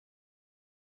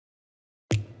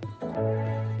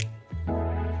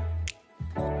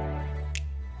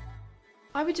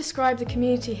I would describe the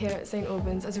community here at St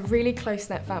Albans as a really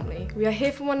close-knit family. We are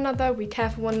here for one another, we care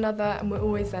for one another, and we're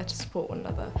always there to support one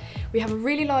another. We have a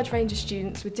really large range of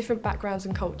students with different backgrounds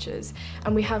and cultures,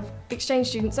 and we have exchange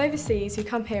students overseas who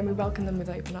come here and we welcome them with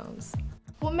open arms.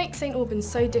 What makes St Albans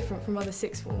so different from other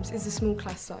sixth forms is the small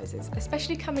class sizes.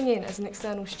 Especially coming in as an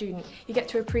external student, you get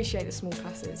to appreciate the small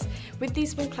classes. With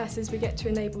these small classes, we get to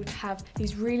enable to have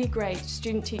these really great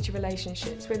student-teacher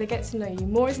relationships where they get to know you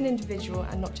more as an individual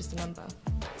and not just a number.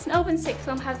 St Albans Sixth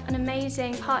Form have an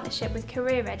amazing partnership with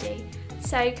Career Ready.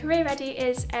 So Career Ready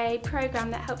is a programme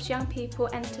that helps young people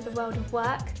enter the world of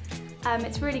work.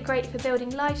 It's really great for building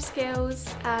life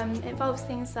skills. It involves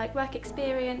things like work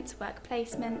experience, work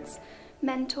placements,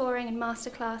 mentoring and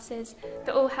masterclasses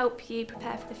that all help you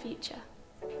prepare for the future.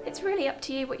 It's really up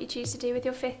to you what you choose to do with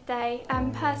your fifth day.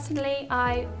 Personally,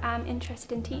 I am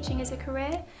interested in teaching as a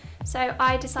career, so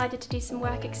I decided to do some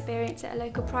work experience at a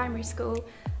local primary school,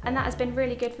 and that has been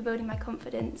really good for building my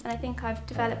confidence, and I think I've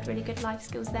developed really good life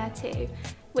skills there too,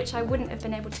 which I wouldn't have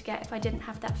been able to get if I didn't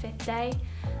have that fifth day.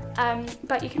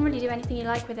 But you can really do anything you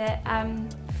like with it,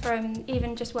 from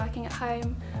even just working at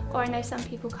home, or I know some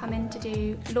people come in to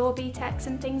do law BTECs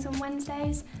and things on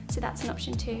Wednesdays, so that's an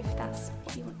option too if that's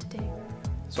what you want to do.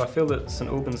 So I feel that St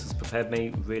Albans has prepared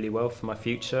me really well for my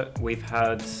future. We've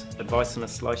had advice on a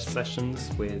slice sessions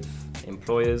with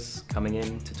employers coming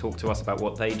in to talk to us about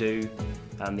what they do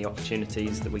and the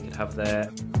opportunities that we could have there.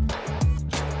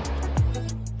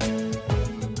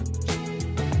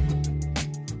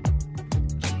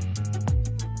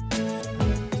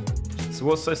 So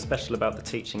what's so special about the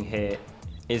teaching here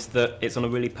is that it's on a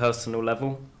really personal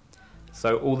level.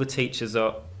 So all the teachers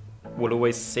will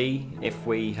always see if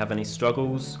we have any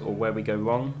struggles or where we go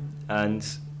wrong, and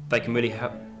they can really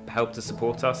help to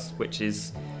support us, which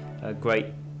is a great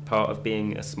part of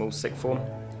being a small sixth form.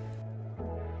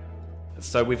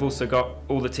 So we've also got,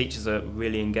 all the teachers are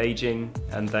really engaging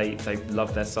and they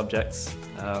love their subjects,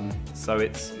 so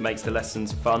it makes the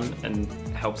lessons fun and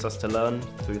helps us to learn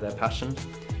through their passion.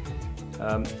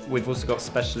 We've also got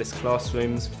specialist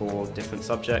classrooms for different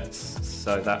subjects,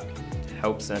 so that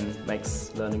helps and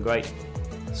makes learning great.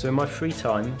 So in my free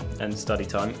time and study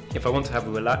time, if I want to have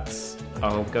a relax,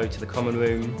 I'll go to the common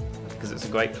room because it's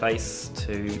a great place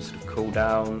to sort of cool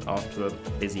down after a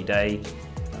busy day.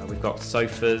 We've got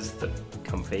sofas that are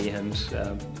comfy and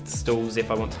stools if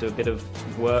I want to do a bit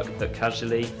of work that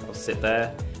casually I'll sit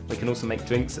there. We can also make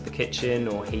drinks at the kitchen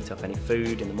or heat up any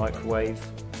food in the microwave,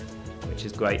 which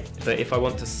is great. But if I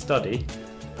want to study,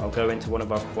 I'll go into one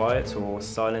of our quiet or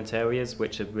silent areas,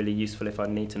 which are really useful if I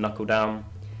need to knuckle down.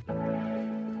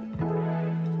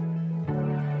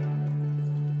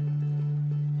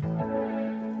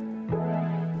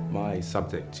 My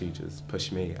subject tutors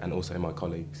push me and also my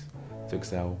colleagues to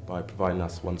excel by providing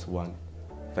us one-to-one,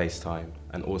 FaceTime,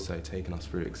 and also taking us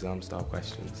through exam-style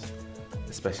questions.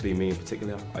 Especially me in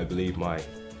particular, I believe my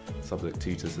subject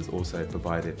tutors has also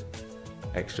provided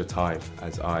extra time,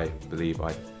 as I believe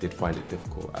I did find it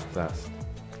difficult at first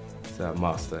to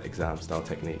master exam-style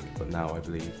technique, but now I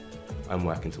believe I'm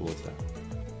working towards that.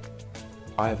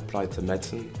 I have applied to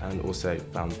medicine and also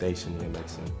foundation year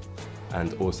medicine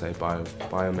and also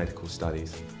biomedical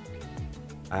studies,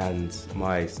 and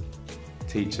my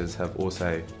teachers have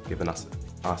also given us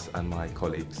and my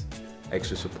colleagues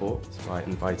extra support by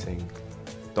inviting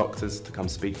doctors to come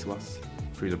speak to us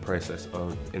through the process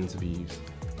of interviews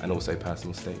and also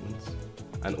personal statements,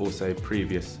 and also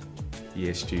previous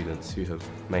year students who have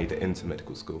made it into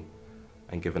medical school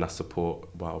and given us support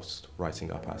whilst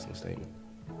writing our personal statement.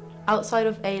 Outside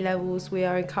of A-levels, we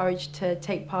are encouraged to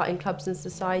take part in clubs and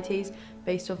societies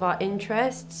based off our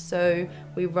interests. So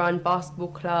we run basketball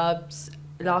clubs.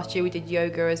 Last year we did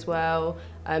yoga as well.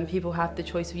 People have the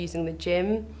choice of using the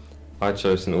gym. I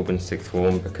chose St Albans Sixth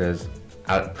Form because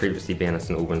previously being a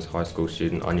St Albans High School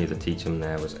student, I knew the teaching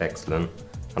there was excellent,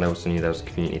 and I also knew there was a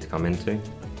community to come into,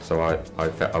 so I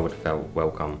would have felt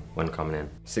welcome when coming in.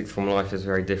 Sixth form life is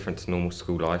very different to normal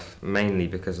school life, mainly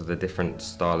because of the different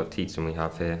style of teaching we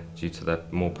have here, due to the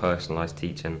more personalised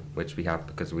teaching which we have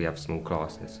because we have small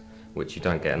classes, which you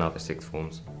don't get in other sixth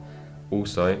forms.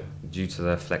 Also, due to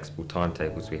the flexible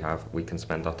timetables we have, we can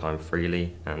spend our time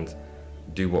freely and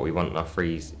do what we want in our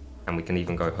frees, and we can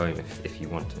even go home if you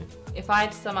want to. If I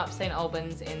had to sum up St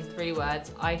Albans in 3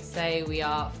 words, I'd say we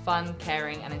are fun,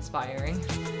 caring and inspiring.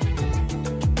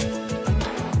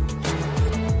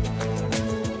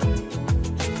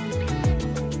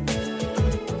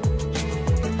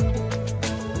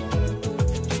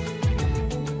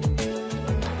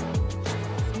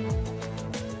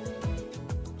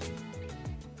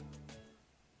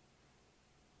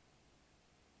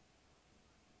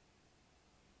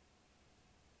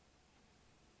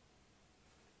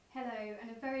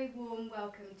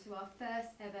 welcome to our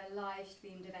first ever live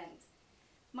streamed event.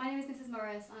 My name is Mrs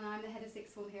Morris and I'm the head of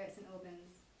sixth form here at St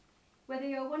Albans. Whether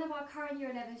you're one of our current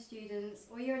Year 11 students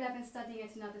or Year 11 studying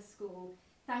at another school,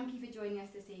 thank you for joining us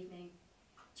this evening.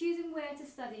 Choosing where to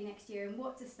study next year and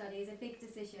what to study is a big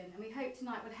decision, and we hope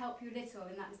tonight will help you a little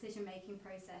in that decision-making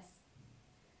process.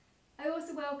 I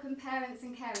also welcome parents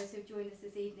and carers who have joined us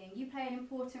this evening. You play an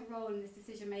important role in this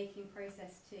decision-making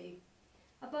process too.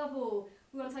 Above all,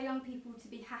 we want our young people to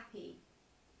be happy.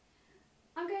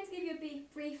 I'm going to give you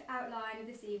a brief outline of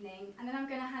this evening, and then I'm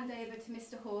going to hand over to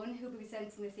Mr Horn, who will be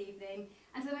presenting this evening,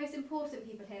 and to the most important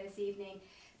people here this evening,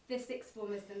 the sixth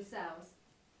formers themselves.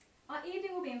 Our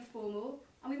evening will be informal,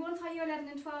 and we want our Year 11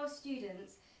 and 12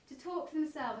 students to talk for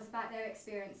themselves about their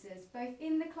experiences, both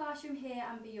in the classroom here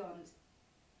and beyond.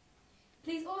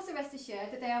 Please also rest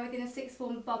assured that they are within a sixth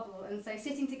form bubble, and so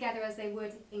sitting together as they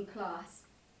would in class.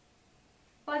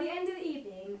 By the end of the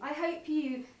evening, I hope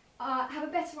you have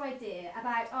a better idea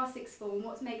about our sixth form and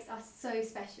what makes us so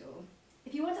special.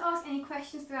 If you want to ask any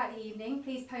questions throughout the evening,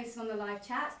 please post them on the live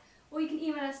chat, or you can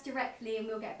email us directly and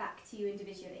we'll get back to you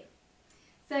individually.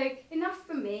 So enough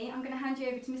from me, I'm going to hand you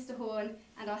over to Mr Horn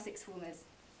and our sixth formers.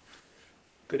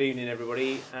 Good evening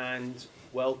everybody, and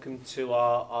welcome to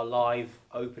our live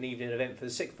open evening event for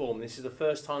the sixth form. This is the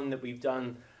first time that we've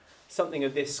done something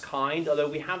of this kind, although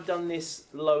we have done this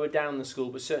lower down the school,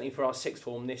 but certainly for our sixth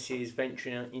form this is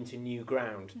venturing into new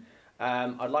ground.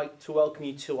 I'd like to welcome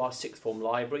you to our sixth form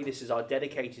library. This is our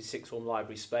dedicated sixth form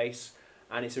library space,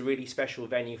 and it's a really special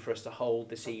venue for us to hold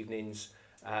this evening's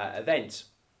event.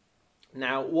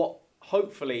 Now, what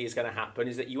hopefully is going to happen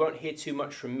is that you won't hear too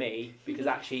much from me, because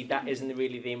actually that isn't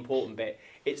really the important bit.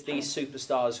 It's these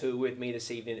superstars who are with me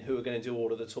this evening who are going to do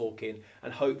all of the talking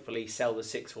and hopefully sell the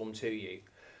sixth form to you.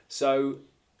 So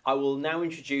I will now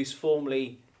introduce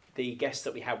formally the guests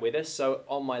that we have with us. So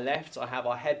on my left I have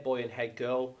our head boy and head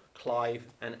girl, Clive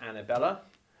and Annabella,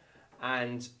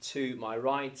 and to my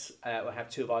right I have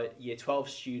two of our Year 12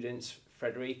 students,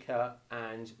 Frederica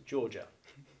and Georgia.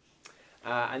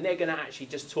 And they're going to actually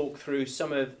just talk through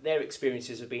some of their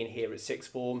experiences of being here at sixth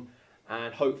form,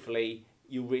 and hopefully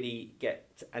you'll really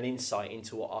get an insight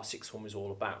into what our sixth form is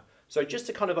all about. So just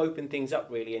to kind of open things up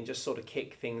really and just sort of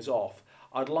kick things off,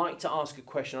 I'd like to ask a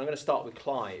question. I'm going to start with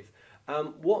Clive.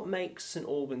 What makes St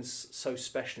Albans so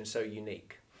special and so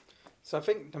unique? So I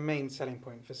think the main selling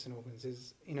point for St Albans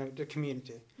is, the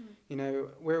community.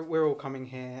 We're all coming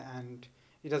here, and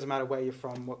it doesn't matter where you're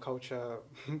from, what culture,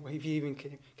 if you even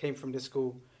came from the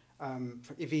school,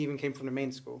 if you even came from the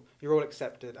main school, you're all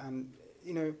accepted. And,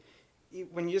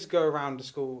 when you just go around the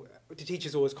school, the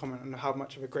teachers always comment on how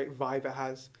much of a great vibe it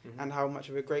has, and how much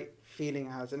of a great feeling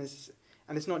it has.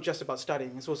 And it's not just about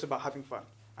studying, it's also about having fun.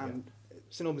 And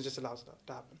St Albans just allows that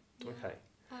to happen. Okay.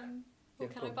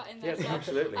 Can I butt in there? Yeah,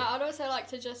 absolutely. I'd also like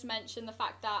to just mention the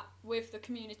fact that with the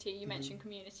community, you mentioned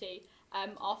community,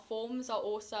 our forms are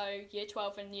also Year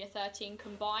 12 and Year 13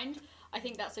 combined. I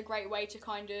think that's a great way to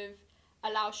kind of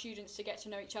allow students to get to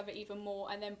know each other even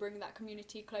more, and then bring that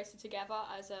community closer together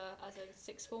as a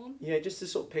sixth form. Yeah, just to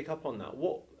sort of pick up on that,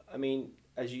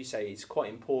 as you say, it's quite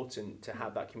important to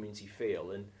have that community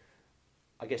feel, and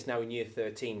I guess now in Year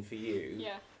 13 for you,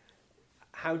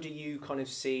 how do you kind of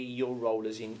see your role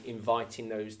as in inviting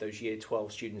those Year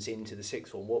 12 students into the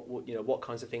sixth form? What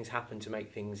kinds of things happen to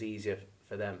make things easier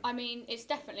for them? I mean, it's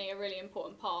definitely a really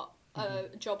important part,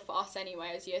 job for us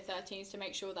anyway as Year 13s, to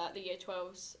make sure that the Year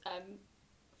 12s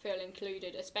feel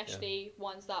included, especially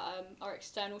ones that are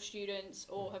external students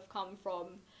or have come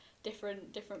from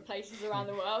different places around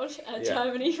the world,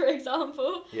 Germany for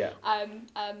example.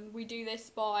 We do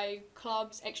this by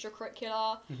clubs,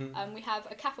 extracurricular. We have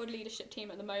a CAFOD leadership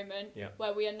team at the moment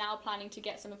where we are now planning to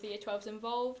get some of the Year 12s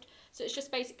involved. So it's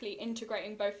just basically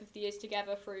integrating both of the years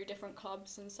together through different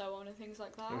clubs and so on and things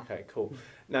like that. Okay, cool.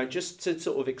 Now just to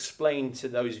sort of explain to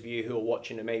those of you who are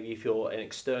watching, and maybe if you're an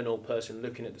external person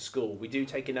looking at the school, we do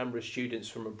take a number of students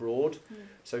from abroad.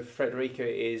 So Frederica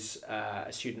is a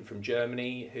student from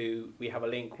Germany who we have a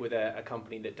link with a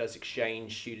company that does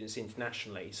exchange students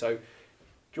internationally. So do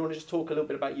you want to just talk a little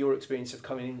bit about your experience of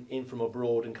coming in from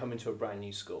abroad and coming to a brand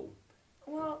new school?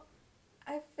 Well,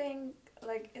 I think,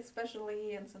 especially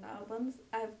here in St Albans,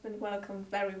 I've been welcomed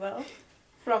very well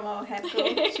from our head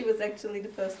girl. She was actually the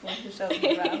first one who showed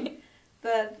me around.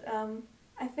 But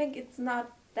I think it's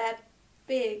not that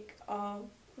big of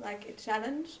a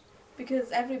challenge,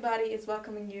 because everybody is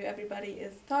welcoming you, everybody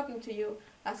is talking to you,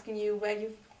 asking you where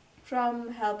you're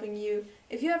from, helping you.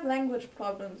 If you have language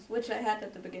problems, which I had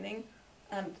at the beginning,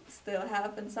 and still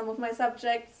have in some of my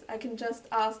subjects, I can just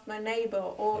ask my neighbor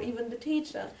or even the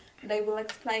teacher. They will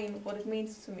explain what it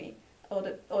means to me. or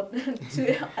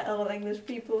to all English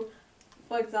people.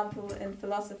 For example, in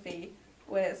philosophy,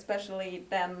 where especially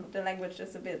then the language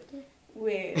is a bit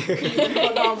weird, even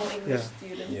for normal English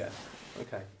students. Yeah.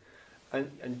 Okay.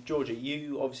 And Georgia,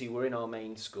 you obviously were in our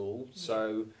main school,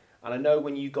 so, and I know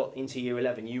when you got into year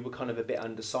 11, you were kind of a bit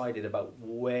undecided about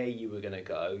where you were going to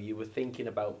go. You were thinking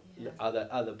about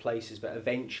other places, but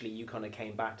eventually you kind of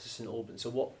came back to St Albans. So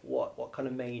what kind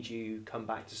of made you come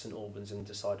back to St Albans and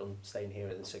decide on staying here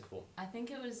at the sixth form? I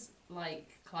think it was,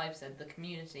 like Clive said, the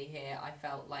community here. I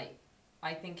felt like,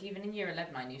 I think even in year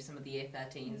 11 I knew some of the year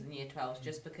 13s and year 12s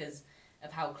just because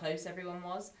of how close everyone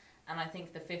was. And I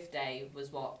think the fifth day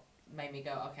was what made me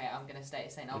go, okay, I'm going to stay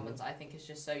at St Albans. I think it's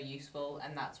just so useful,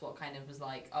 and that's what kind of was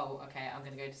like, oh, okay, I'm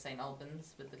going to go to St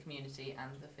Albans with the community and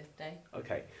the fifth day.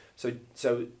 Okay,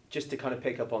 so just to kind of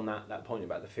pick up on that point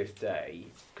about the fifth day,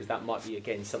 because that might be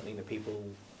again something that people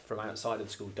from outside of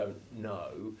the school don't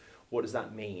know. What does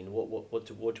that mean? What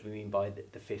do we mean by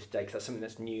the fifth day? Because that's something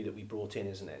that's new that we brought in,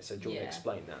 isn't it? So do you want to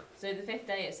explain that? So the fifth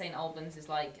day at St Albans is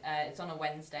like, it's on a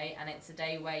Wednesday, and it's a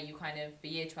day where you kind of, for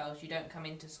year 12s, you don't come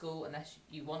into school unless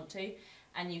you want to,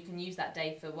 and you can use that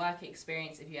day for work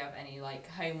experience if you have any like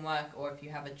homework, or if you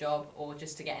have a job, or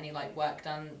just to get any like work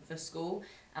done for school.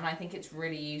 And I think it's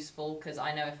really useful because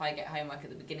I know if I get homework at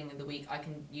the beginning of the week, I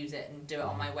can use it and do it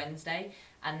on my Wednesday,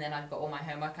 and then I've got all my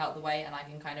homework out the way and I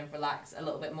can kind of relax a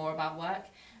little bit more about work.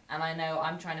 And I know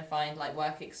I'm trying to find like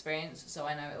work experience, so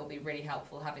I know it will be really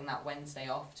helpful having that Wednesday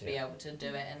off to be able to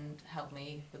do it and help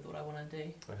me with what I want to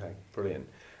do. Okay, brilliant.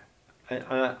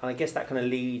 And I guess that kind of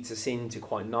leads us into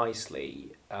quite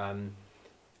nicely.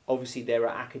 Obviously there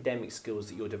are academic skills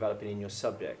that you're developing in your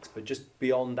subjects, but just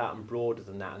beyond that and broader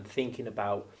than that, and thinking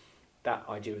about that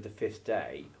idea of the fifth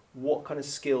day, what kind of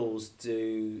skills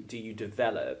do you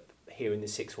develop here in the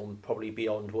sixth form, probably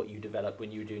beyond what you developed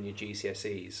when you were doing your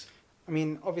GCSEs? I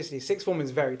mean, obviously, sixth form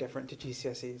is very different to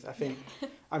GCSEs. I think,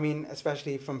 I mean,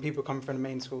 especially from people coming from the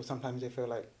main school, sometimes they feel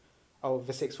like, oh,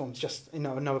 the sixth form's just,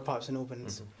 another part of St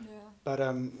Albans. Yeah. But,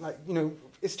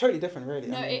 it's totally different, really.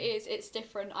 No, it is. It's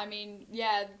different. I mean,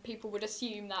 people would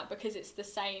assume that because it's the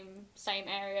same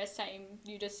area,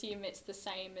 you'd assume it's the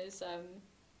same as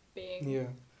being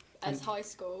as high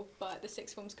school, but the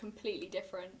sixth form's completely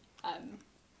different.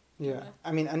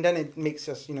 I mean, and then it makes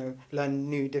us, learn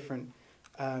new, different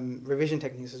revision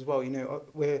techniques as well.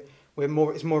 We're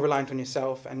more, it's more reliant on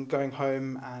yourself and going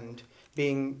home and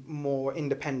being more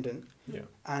independent. Yeah.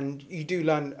 And you do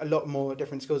learn a lot more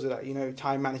different skills of that.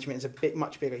 Time management is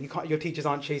much bigger. Your teachers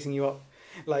aren't chasing you up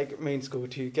like main school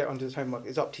to get onto this homework.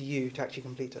 It's up to you to actually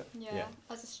complete it. Yeah.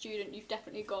 As a student, you've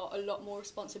definitely got a lot more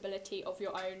responsibility of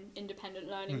your own independent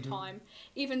learning time.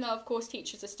 Even though, of course,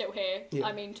 teachers are still here,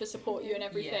 to support you and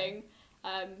everything.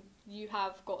 You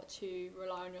have got to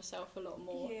rely on yourself a lot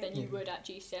more than you would at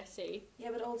GCSE. Yeah,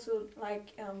 but also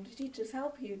the teachers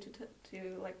help you to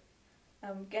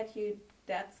get you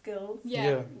that skills.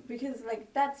 Yeah. Because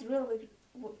that's really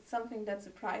something that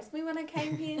surprised me when I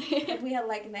came here. That we had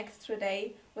an extra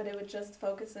day where they were just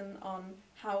focusing on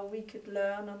how we could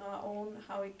learn on our own,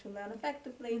 how we could learn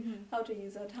effectively, how to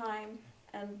use our time,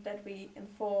 and that we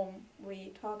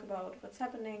talk about what's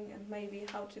happening and maybe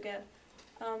how to get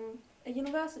a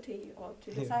university or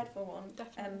to decide for one.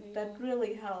 Definitely, and that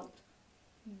really helped.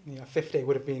 Yeah, fifth day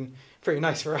would have been pretty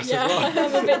nice for us as well.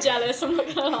 I'm a bit jealous, I'm not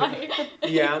going to lie.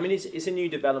 Yeah, I mean, it's a new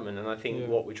development, and I think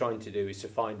what we're trying to do is to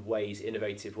find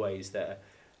innovative ways that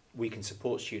we can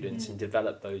support students and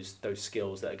develop those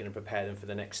skills that are going to prepare them for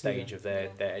the next stage of their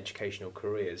educational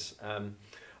careers.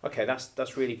 Okay,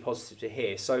 that's really positive to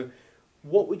hear. So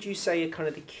what would you say are kind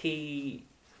of the key,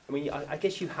 I mean, I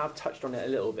guess you have touched on it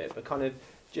a little bit, but kind of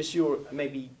just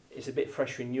maybe it's a bit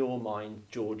fresher in your mind,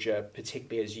 Georgia,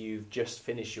 particularly as you've just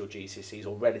finished your GCSEs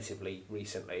or relatively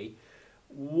recently.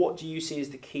 What do you see as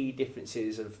the key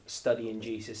differences of studying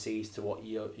GCSEs to what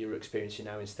you're experiencing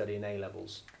now in studying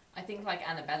A-levels? I think like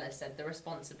Annabella said, the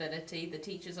responsibility, the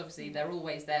teachers obviously, they're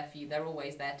always there for you, they're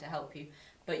always there to help you,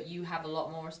 but you have a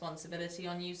lot more responsibility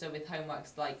on you. So with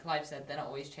homeworks, like Clive said, they're not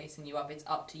always chasing you up, it's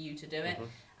up to you to do it.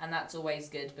 And that's always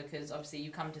good because obviously you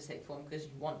come to sixth form because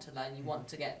you want to learn, you want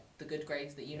to get the good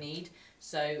grades that you need.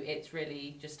 So it's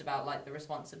really just about the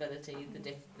responsibility,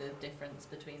 the difference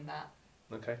between that.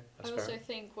 Okay, that's I also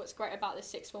think what's great about the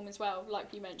sixth form as well,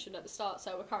 like you mentioned at the start,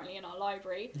 so we're currently in our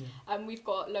library, and we've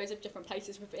got loads of different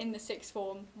places within the sixth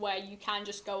form where you can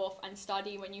just go off and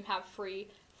study when you have free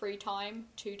time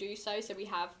to do so. So we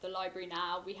have the library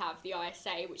now, we have the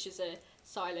ISA, which is a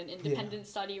silent independent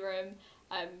study room,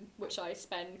 which I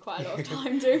spend quite a lot of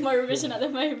time doing my revision at the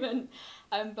moment.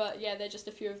 But they're just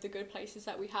a few of the good places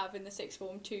that we have in the sixth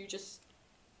form to just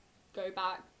go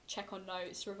back, check on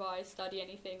notes, revise, study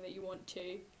anything that you want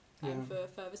to for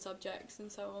further subjects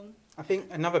and so on. I think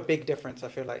another big difference I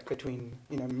feel like between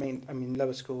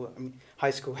lower school, high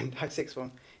school and sixth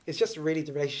form, is just really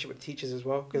the relationship with teachers as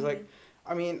well. Because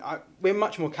we're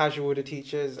much more casual with the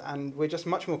teachers, and we're just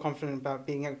much more confident about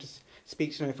being able to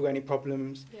speak to them if we've got any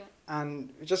problems. Yeah.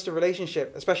 And just a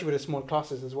relationship, especially with the small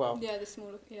classes as well. Yeah, the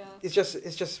smaller. Yeah. It's just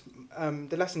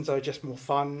the lessons are just more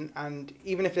fun, and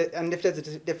even if there's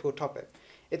a difficult topic,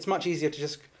 it's much easier to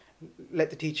just let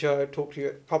the teacher talk to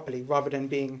you properly rather than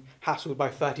being hassled by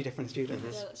 30 different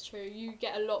students. Yeah, that's true. You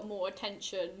get a lot more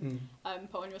attention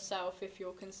put on yourself if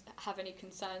you have any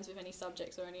concerns with any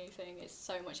subjects or anything. It's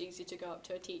so much easier to go up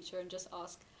to a teacher and just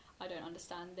ask, I don't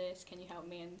understand this, can you help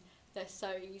me? And they're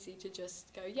so easy to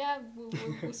just go, yeah,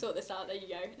 we'll sort this out, there you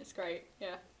go. It's great,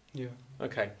 yeah. Yeah.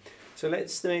 Okay, so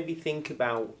let's maybe think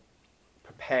about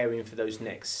preparing for those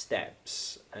next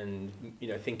steps and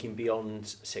thinking beyond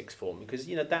sixth form, because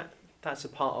that's a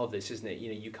part of this, isn't it?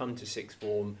 You come to sixth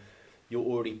form, you're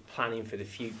already planning for the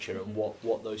future and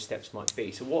what those steps might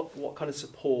be. So what kind of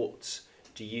support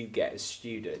do you get as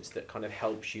students that kind of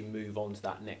helps you move on to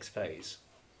that next phase?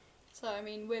 So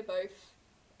we're both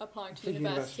applying to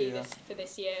university for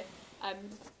this year. Do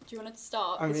you want to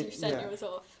start, because you've sent yours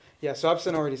off? Yeah, so I've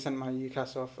already sent my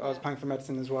UCAS off. I was applying for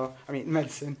medicine as well.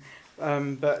 Medicine.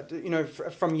 But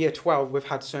from year 12, we've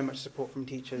had so much support from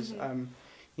teachers.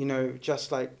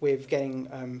 Just like with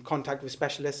getting contact with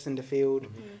specialists in the field.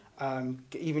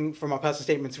 Even from our personal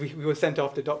statements, we were sent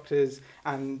off to doctors,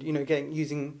 and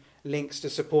using links to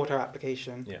support our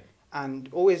application. Yeah. And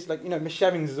always Miss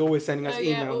Shevings is always sending us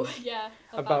emails.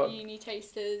 About uni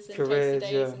tasters and careers,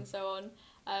 taster days and so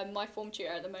on. My form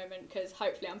tutor at the moment, because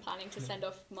hopefully I'm planning to send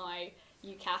off my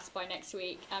UCAS by next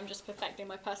week. I'm just perfecting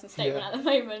my personal statement at the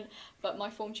moment, but my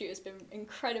form tutor has been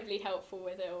incredibly helpful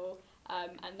with it all,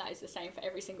 and that is the same for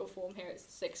every single form here at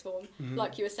sixth form.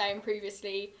 Like you were saying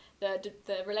previously,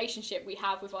 the relationship we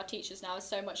have with our teachers now is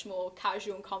so much more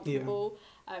casual and comfortable.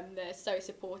 They're so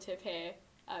supportive here,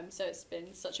 so it's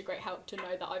been such a great help to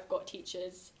know that I've got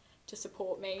teachers to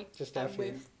support me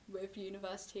with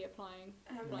university applying.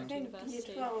 I think year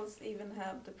 12s even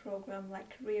have the program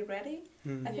like Career Ready.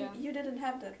 I think you didn't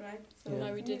have that, right? So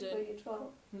no, we didn't. For year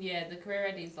 12. Yeah, the Career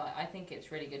Ready is I think it's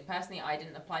really good. Personally, I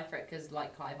didn't apply for it because,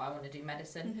 like Clive, I want to do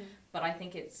medicine. But I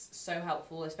think it's so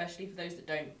helpful, especially for those that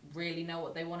don't really know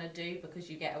what they want to do, because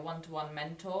you get a one-to-one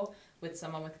mentor with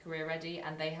someone with Career Ready,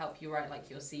 and they help you write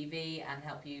your CV and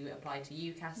help you apply to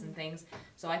UCAS and things.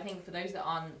 So I think for those that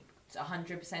aren't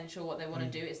 100% sure what they want to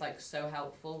do, it's so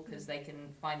helpful, because they can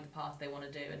find the path they want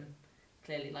to do and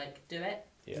clearly do it.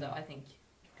 So I think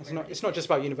it's not just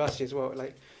about university as well.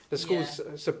 The school's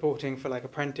supporting for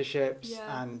apprenticeships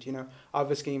and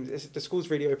other schemes. The school's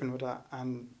really open with that,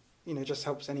 and just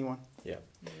helps anyone. Yeah.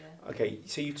 Okay,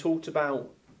 so you talked about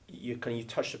you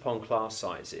touched upon class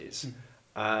sizes.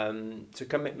 So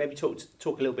maybe talk a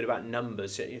little bit about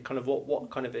numbers. Kind of what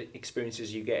kind of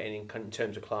experiences you get in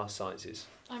terms of class sizes.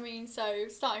 So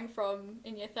starting from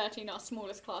in year 13, our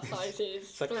smallest class size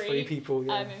is it's three people.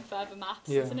 Yeah. In further maths,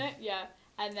 isn't it? Yeah.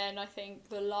 And then I think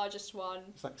the largest one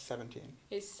it's 17.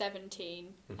 Is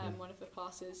 17. One of the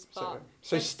classes, but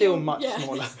so still much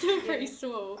smaller. Still pretty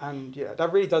small. And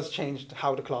that really does change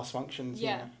how the class functions.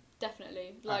 Yeah.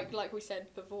 Definitely. Like we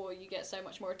said before, you get so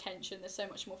much more attention, there's so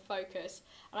much more focus.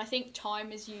 And I think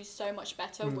time is used so much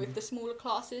better with the smaller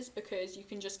classes, because you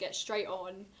can just get straight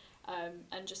on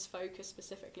and just focus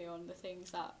specifically on the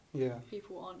things that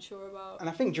people aren't sure about. And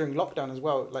I think during lockdown as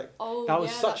well, that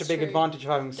was such a big advantage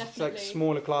of having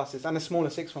smaller classes and a smaller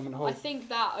sixth form in the whole. I think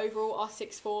that overall our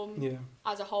sixth form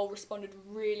as a whole responded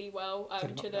really well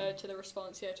to the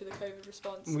response, to the COVID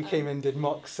response. We came in, did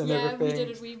mocks and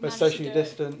everything. We but socially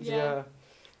distanced,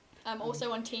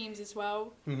 also on Teams as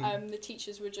well. The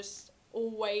teachers were just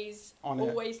always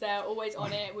there, always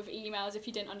on it with emails if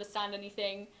you didn't understand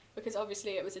anything, because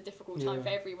obviously it was a difficult time for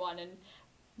everyone, and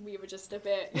we were just a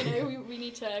bit, we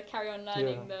need to carry on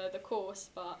learning the course,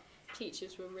 but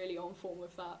teachers were really on form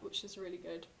with that, which is really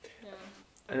good.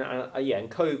 And and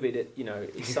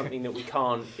COVID, is something that we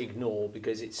can't ignore,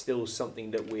 because it's still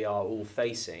something that we are all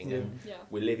facing and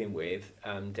we're living with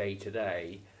day to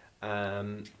day.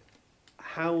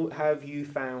 How have you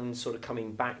found sort of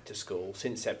coming back to school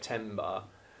since September?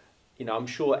 I'm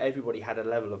sure everybody had a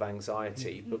level of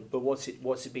anxiety, but what's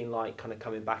it been like kind of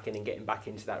coming back in and getting back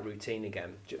into that routine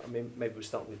again? Maybe we'll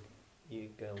start with you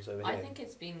girls over here. I think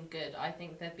it's been good. I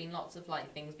think there've been lots of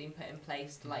things being put in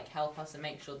place to help us and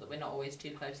make sure that we're not always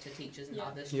too close to teachers and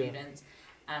other students.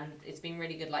 And it's been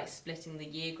really good, splitting the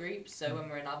year groups. So when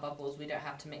we're in our bubbles, we don't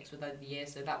have to mix with other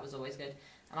years. So that was always good.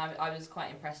 And I was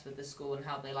quite impressed with the school and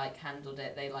how they like handled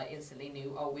it. They like instantly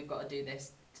knew, oh, we've got to do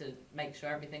this to make sure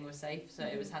everything was safe. So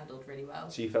it was handled really well.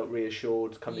 So you felt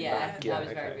reassured coming back? Yeah, I was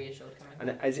very reassured coming back.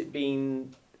 And has it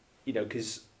been, you know,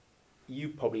 because you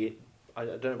probably, I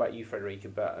don't know about you, Frederica,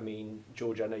 but I mean,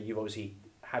 Georgia, I know you've obviously,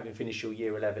 having finished your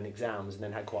year 11 exams and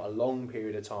then had quite a long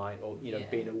period of time, or, you know,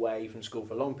 being away from school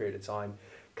for a long period of time,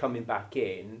 coming back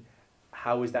in,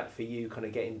 how was that for you, kind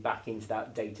of getting back into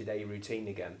that day-to-day routine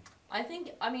again? I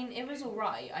mean, it was all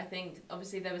right. I think,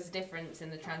 obviously, there was a difference in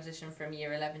the transition from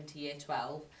year 11 to year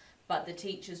 12, but the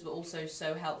teachers were also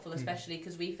so helpful, especially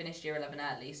because we finished year 11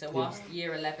 early. So whilst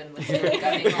year 11 was still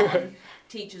going on,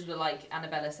 teachers were, like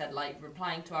Annabella said, like,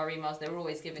 replying to our emails. They were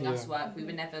always giving us work. We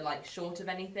were never, like, short of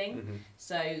anything.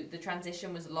 So the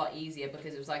transition was a lot easier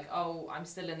because it was like, oh, I'm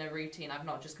still in a routine. I've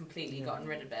not just completely gotten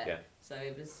rid of it. Yeah. So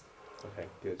it was... Okay,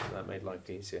 good. So that made life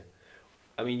easier.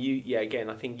 I mean, again,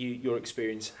 I think your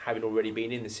experience, having already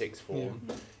been in the sixth form,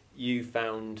 you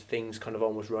found things kind of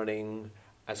almost running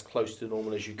as close to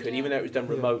normal as you could. Even though it was done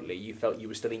remotely, you felt you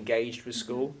were still engaged with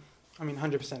school? I mean,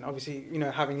 100%. Obviously, you know,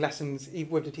 having lessons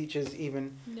with the teachers,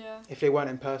 even if they weren't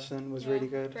in person, was really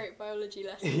good. Great biology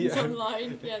lessons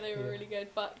online. Yeah, they were really good.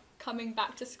 But coming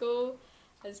back to school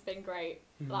has been great.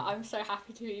 Like, I'm so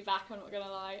happy to be back, I'm not going to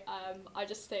lie. I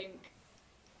just think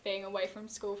being away from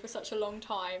school for such a long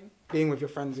time. Being with your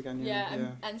friends again.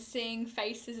 And seeing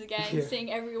faces again,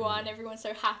 seeing everyone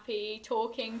so happy,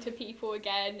 talking to people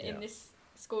again in this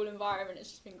school environment,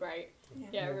 it's just been great.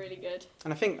 Really good.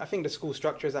 And I think the school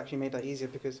structure has actually made that easier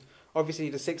because obviously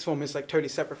the sixth form is like totally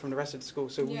separate from the rest of the school.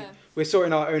 So we're sort of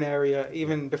in our own area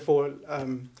even before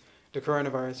the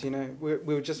coronavirus, you know,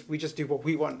 we just do what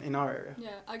we want in our area.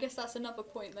 Yeah, I guess that's another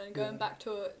point then, going back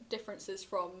to differences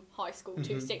from high school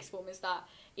to sixth form, is that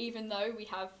even though we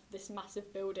have this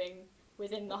massive building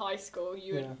within the high school,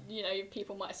 you know,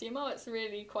 people might assume, oh, it's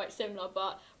really quite similar,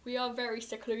 but we are very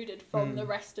secluded from the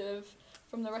rest of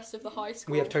the high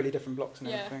school. We have totally different blocks and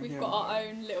everything. We've got our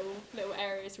own little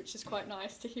areas, which is quite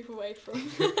nice to keep away from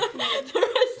the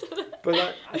rest of it.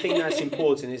 But I think that's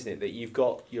important, isn't it? That you've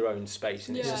got your own space,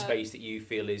 and it's a space that you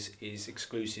feel is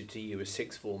exclusive to you as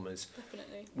sixth formers.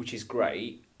 Definitely. Which is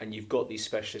great, and you've got these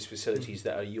specialist facilities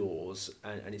that are yours,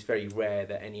 and it's very rare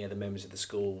that any other members of the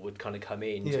school would kind of come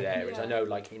into the areas. I know,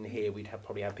 like in here, we'd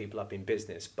probably have people up in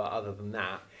business, but other than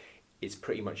that, it's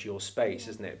pretty much your space,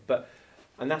 isn't it?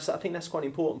 And I think that's quite an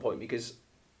important point because,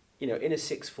 you know, in a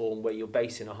sixth form where you're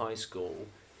based in a high school,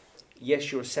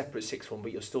 yes, you're a separate sixth form,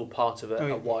 but you're still part of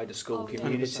a wider school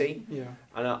community. 100%.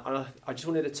 And I just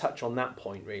wanted to touch on that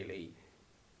point, really.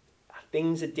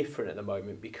 Things are different at the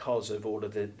moment because of all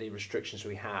of the restrictions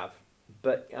we have.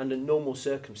 But under normal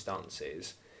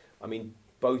circumstances, I mean,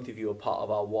 both of you are part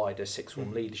of our wider sixth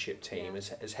form leadership team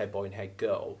as head boy and head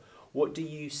girl. What do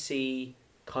you see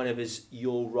kind of as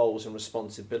your roles and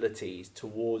responsibilities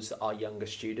towards our younger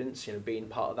students, you know, being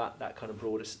part of that kind of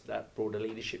broader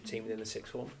leadership team within the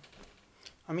sixth form?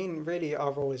 I mean, really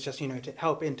our role is just, you know, to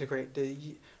help integrate the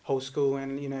whole school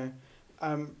and, you know,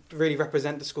 really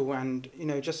represent the school and, you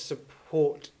know, just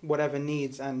support whatever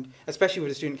needs, and especially with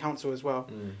the student council as well,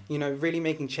 you know, really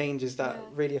making changes that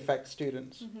really affect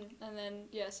students. And then,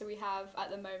 so we have at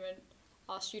the moment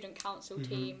our student council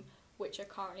team, which are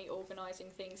currently organising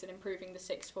things and improving the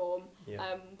sixth form.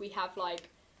 We have like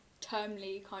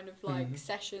termly kind of like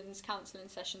sessions, counselling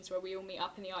sessions where we all meet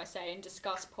up in the ISA and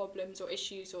discuss problems or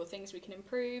issues or things we can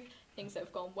improve, things that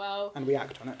have gone well. And we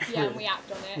act on it. And we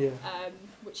act on it,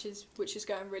 which is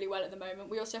going really well at the moment.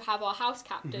 We also have our house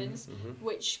captains,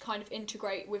 which kind of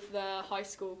integrate with the high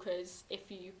school, because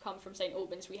if you come from St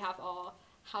Albans, we have our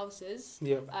houses,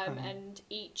 and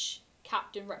each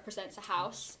captain represents a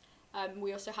house.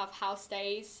 We also have house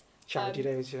days. Charity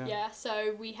days,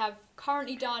 so we have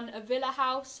currently done a villa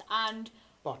house and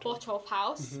Bottoff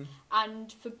house,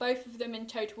 and for both of them in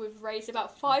total we've raised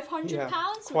about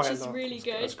 £500, which is really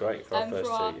good. That's great for our first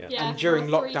two, and during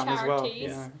lockdown as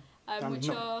well. Which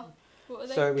are, what are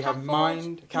they? So we have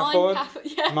Mind,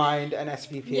 CAFOD, Mind and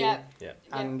SVP,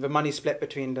 and the money split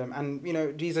between them. And, you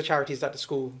know, these are charities that the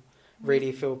school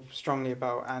really feel strongly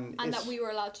about, and that we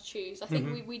were allowed to choose. I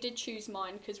think we did choose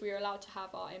Mine because we were allowed to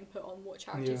have our input on what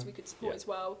charities we could support as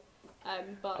well.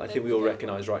 But I think we all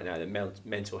recognise right now that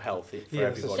mental health for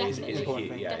everybody is a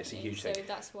huge, it's a huge thing. So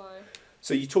that's why.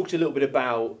 So you talked a little bit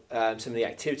about some of the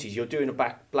activities. You're doing a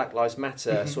Black Lives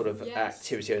Matter sort of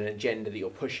activity and an agenda that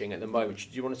you're pushing at the moment.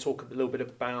 Do you want to talk a little bit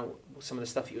about some of the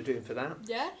stuff that you're doing for that?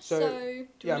 Yeah. So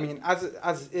I mean,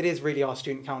 as it is really our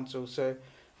student council, so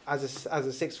as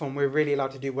a sixth form, we're really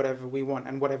allowed to do whatever we want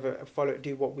and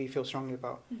do what we feel strongly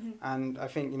about. And I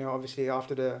think, you know, obviously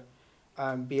after the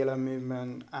BLM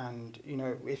movement, and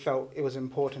we felt it was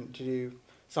important to do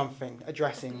something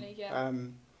addressing. Definitely, yeah.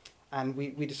 And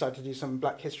we decided to do some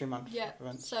Black History Month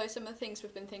events. So some of the things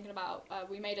we've been thinking about,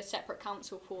 we made a separate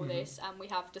council for this, and we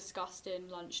have discussed in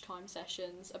lunchtime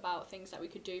sessions about things that we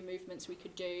could do, movements we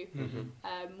could do.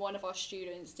 One of our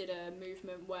students did a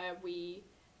movement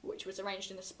which was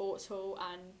arranged in the sports hall,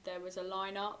 and there was a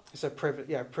lineup. It's a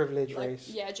privilege race.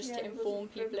 Yeah, just to inform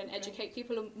people and educate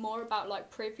people more about like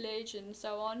privilege and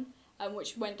so on.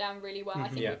 Which went down really well. I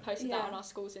think we posted that on our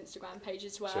school's Instagram page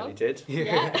as well. Certainly did.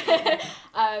 Yeah.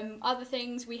 Other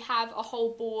things, we have a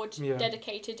whole board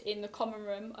dedicated in the common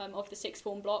room of the sixth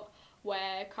form block,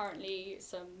 where currently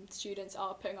some students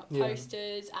are putting up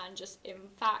posters and just in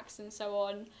facts and so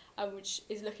on, which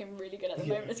is looking really good at the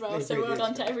moment as well. So well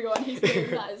done to everyone who's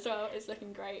doing that as well. It's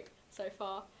looking great so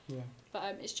far. Yeah.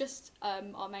 But it's just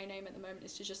our main aim at the moment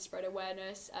is to just spread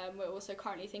awareness. We're also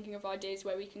currently thinking of ideas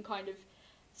where we can kind of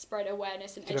spread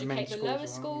awareness and educate the lower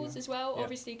schools as well,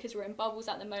 obviously, because we're in bubbles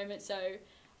at the moment, so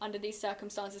under these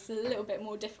circumstances it's a little bit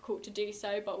more difficult to do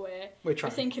so, but we're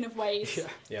thinking of ways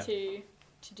to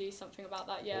do something about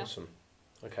that. Awesome.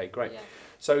 Okay, great.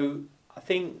 So I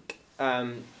think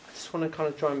I just want to kind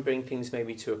of try and bring things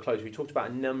maybe to a close. We talked about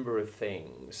a number of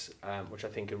things which I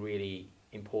think are really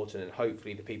important, and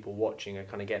hopefully the people watching are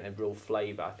kind of getting a real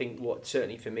flavour. I think what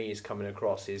certainly for me is coming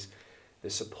across is the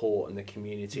support and the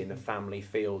community and the family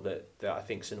feel that I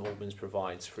think St Albans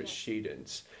provides for its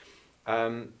students.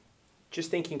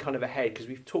 Just thinking kind of ahead, because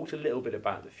we've talked a little bit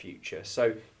about the future.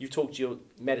 So you've talked your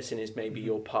medicine is maybe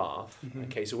your path.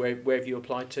 Okay, so where have you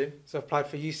applied to? So I've applied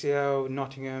for UCL,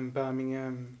 Nottingham,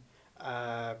 Birmingham,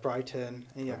 Brighton,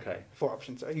 and 4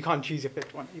 options. You can't choose your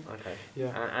 5th one. Okay. Yeah.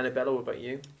 Annabella, what about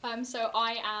you? So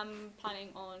I am planning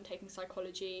on taking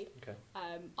psychology. Okay.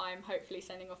 I'm hopefully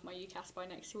sending off my UCAS by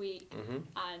next week,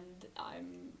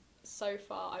 and so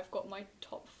far I've got my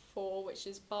top 4, which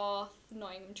is Bath,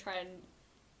 Nottingham, Trent,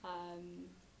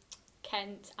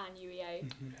 Kent, and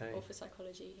UEA, all for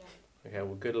psychology. Yeah. Okay,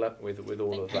 well, good luck with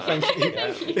all of that. Thank you.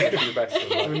 The best of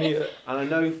luck. And I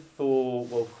know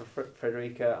for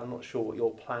Frederica, I'm not sure what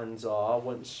your plans are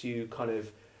once you kind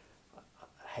of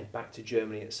head back to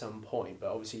Germany at some point,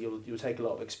 but obviously you'll take a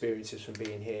lot of experiences from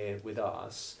being here with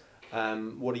us.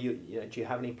 What are do you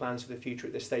have any plans for the future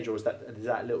at this stage, or is that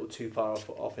a little too far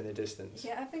off in the distance?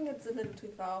 Yeah, I think it's a little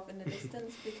too far off in the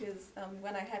distance because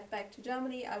when I head back to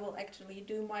Germany, I will actually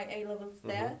do my A-levels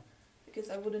there, because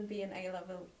I wouldn't be in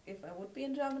A-level if I would be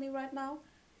in Germany right now.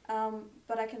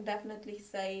 But I can definitely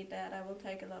say that I will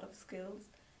take a lot of skills,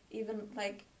 even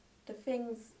like the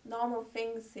normal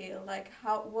things here, like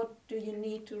what do you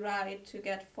need to write to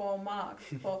get 4 marks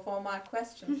for 4-mark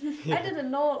questions. I didn't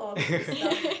know all of this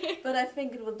stuff, but I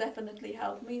think it will definitely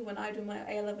help me when I do my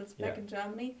A-levels back in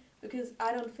Germany, because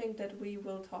I don't think that we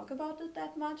will talk about it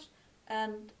that much,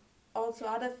 and also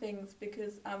other things,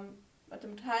 because at the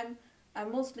time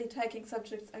I'm mostly taking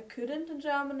subjects I couldn't in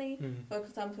Germany, for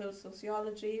example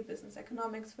sociology, business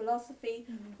economics, philosophy,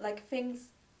 like things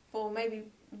for maybe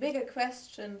bigger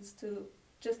questions to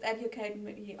just educate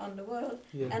me on the world,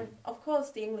 and of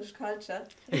course the English culture.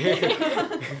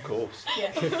 Of course.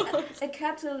 Yeah. A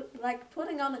kettle, like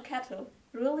putting on a kettle,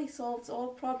 really solves all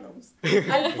problems.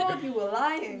 I thought you were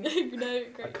lying. No,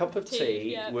 a cup of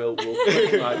tea will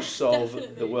pretty much solve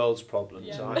the world's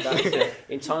problems. That's it.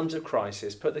 In times of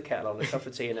crisis, put the kettle on, a cup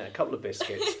of tea and a couple of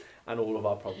biscuits, and all of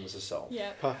our problems are solved.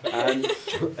 Yeah.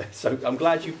 Perfect. So I'm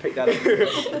glad you picked that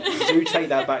up. Do take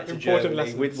that back to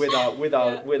Germany with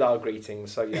our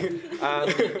greetings. So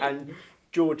and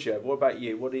Georgia, what about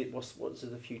you? What does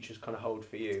the future kind of hold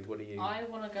for you? What do you? I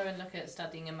want to go and look at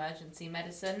studying emergency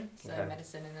medicine, so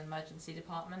medicine in the emergency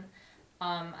department.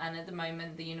 And at the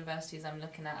moment, the universities I'm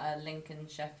looking at are Lincoln,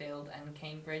 Sheffield, and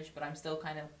Cambridge. But I'm still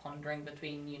kind of pondering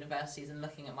between universities and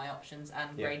looking at my options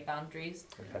and grade boundaries.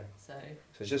 Okay. So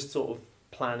just sort of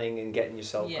planning and getting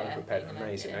yourself kind of prepared.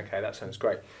 Amazing. Okay, that sounds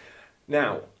great.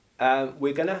 Now,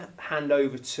 we're going to hand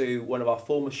over to one of our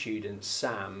former students,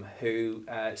 Sam, who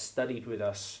studied with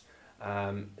us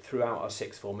throughout our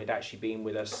 6th form. He'd actually been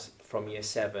with us from year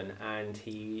 7, and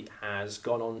he has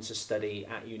gone on to study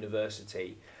at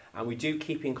university. And we do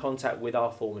keep in contact with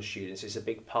our former students. It's a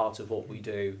big part of what we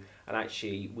do, and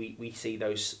actually we see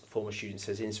those former students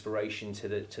as inspiration to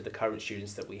the current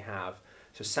students that we have.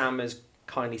 So Sam has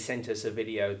kindly sent us a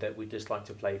video that we'd just like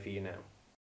to play for you now.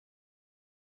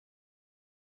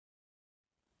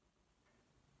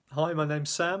 Hi, my name's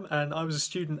Sam, and I was a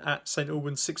student at St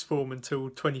Albans 6th form until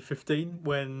 2015,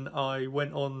 when I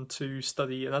went on to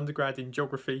study an undergrad in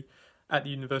geography at the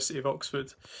University of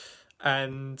Oxford.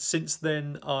 And since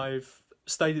then I've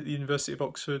stayed at the University of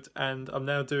Oxford, and I'm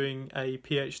now doing a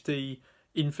PhD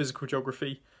in physical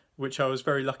geography, which I was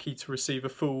very lucky to receive a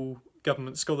full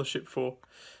government scholarship for.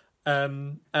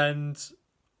 And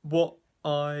what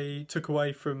I took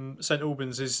away from St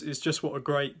Albans is just what a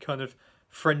great kind of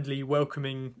friendly,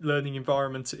 welcoming learning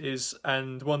environment it is,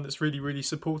 and one that's really, really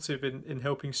supportive in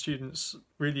helping students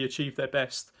really achieve their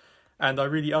best. And I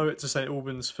really owe it to St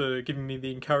Albans for giving me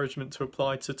the encouragement to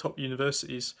apply to top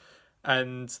universities,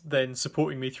 and then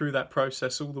supporting me through that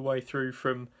process all the way through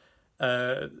from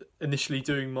initially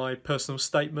doing my personal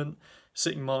statement,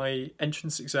 sitting my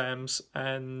entrance exams,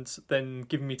 and then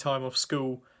giving me time off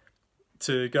school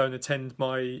to go and attend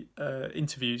my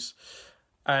interviews.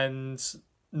 And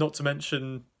not to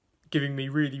mention giving me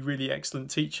really, really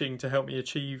excellent teaching to help me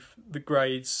achieve the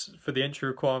grades for the entry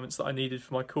requirements that I needed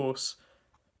for my course.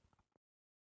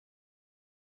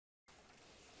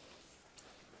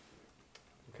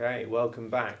 Okay, welcome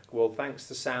back. Well, thanks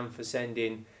to Sam for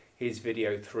sending his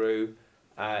video through.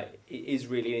 It is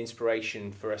really an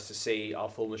inspiration for us to see our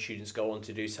former students go on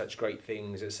to do such great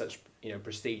things at such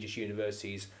prestigious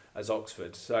universities as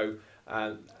Oxford. So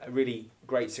a really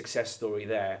great success story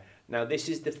there. Now this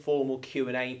is the formal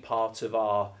Q&A part of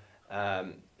our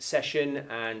session,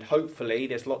 and hopefully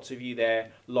there's lots of you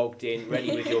there logged in,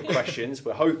 ready with your questions.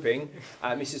 We're hoping.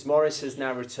 Mrs. Morris has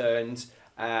now returned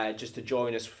just to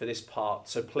join us for this part.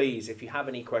 So please, if you have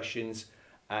any questions,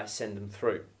 send them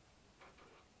through.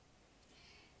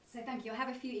 So thank you. I have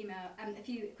a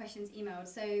few questions emailed.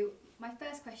 So my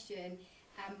first question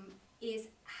is,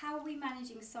 how are we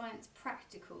managing science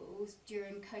practicals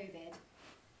during COVID?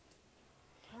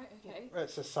 Right, okay. Right,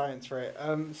 so science, right.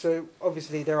 So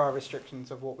obviously there are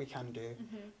restrictions of what we can do,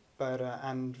 but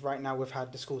and right now we've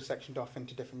had the school sectioned off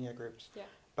into different year groups. Yeah.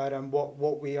 But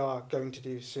what we are going to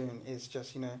do soon is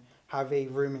just have a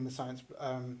room in the science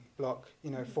block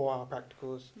for our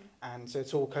practicals, and so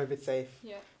it's all COVID safe.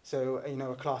 Yeah. So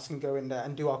a class can go in there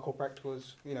and do our core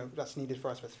practicals that's needed for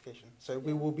our specification. So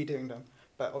we will be doing them.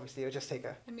 But obviously it'll just take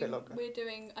a bit longer. We're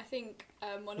doing, I think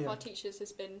one of our teachers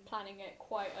has been planning it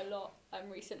quite a lot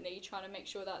recently, trying to make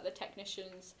sure that the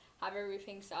technicians have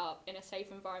everything set up in a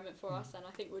safe environment for us, and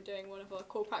I think we're doing one of our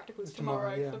core practicals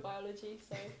tomorrow for biology,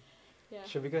 so yeah.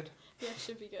 Should be good. Yeah,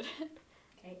 should be good.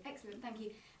 Okay, excellent, thank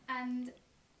you. And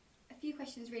a few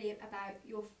questions really about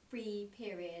your free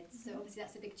periods. So obviously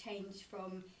that's a big change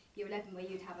from year 11 where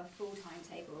you'd have a full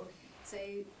timetable. So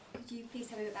could you please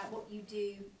tell me about what you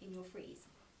do in your frees?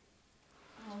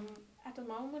 At the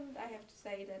moment, I have to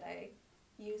say that I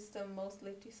use them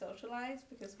mostly to socialize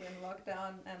because we're in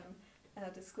lockdown,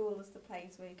 and the school is the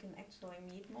place where you can actually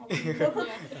meet more people.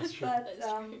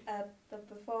 But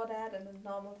before that, and in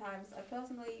normal times, I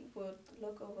personally would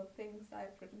look over things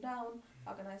I've written down,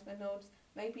 organize my notes,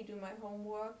 maybe do my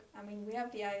homework. I mean, we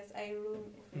have the ISA room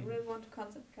if we really want to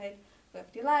concentrate. We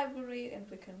have the library, and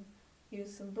we can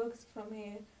use some books from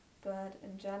here. But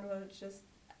in general, it's just,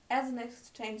 as an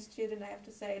exchange student, I have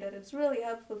to say that it's really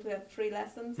helpful to have 3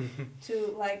 lessons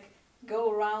to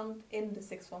go around in the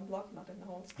sixth form block, not in the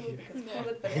whole school because of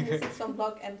COVID, but in the sixth form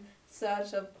block and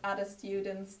search of other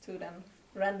students to then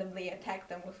randomly attack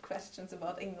them with questions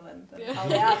about England and how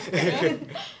they are.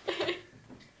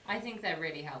 I think they're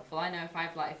really helpful. I know if I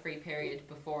have a free period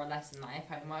before a lesson, I have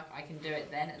homework, I can do it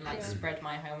then and spread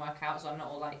my homework out, so I'm not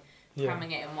all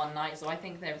cramming it in one night. So I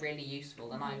think they're really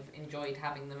useful, and I've enjoyed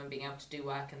having them and being able to do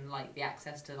work and the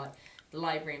access to the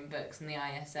library and books and the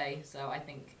ISA. So I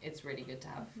think it's really good to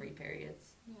have free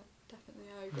periods. Yeah, definitely.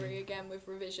 I agree again with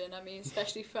revision. I mean,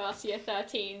 especially for us year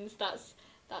 13s,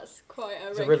 that's quite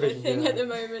a regular thing at the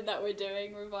moment that we're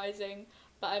doing, revising.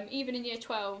 But even in year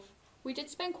 12, we did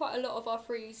spend quite a lot of our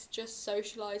frees just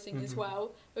socialising as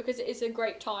well, because it is a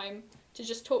great time to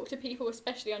just talk to people,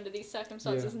 especially under these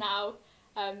circumstances now,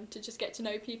 to just get to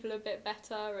know people a bit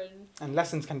better. And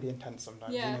lessons can be intense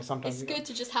sometimes. Yeah, sometimes it's good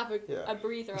to just have a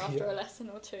breather after a lesson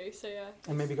or two. So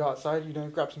and maybe go outside,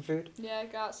 grab some food. Yeah,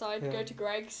 go outside, go to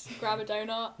Greg's, grab a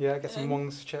donut. Yeah, get some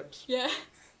Wong's chips. Yeah,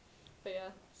 but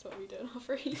that's what we do in our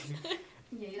frees.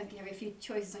 Yeah, you're lucky to have a few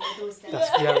choices on your doorstep.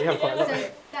 We have quite a lot. So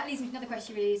that leads me to another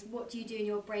question really, is what do you do in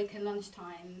your break and lunch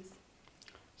times?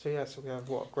 So we have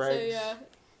Greg's,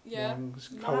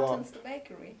 Wong's, Martin's the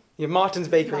bakery. Yeah, Martin's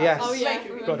Bakery, yes. Oh yeah,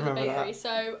 got to remember bakery. that.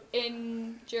 So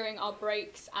during our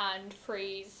breaks and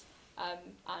frees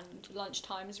and lunch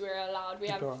times, we're allowed, we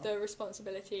have the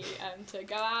responsibility to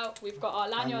go out. We've got our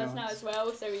lanyards now as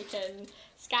well, so we can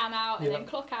scan out and then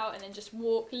clock out and then just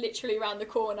walk literally around the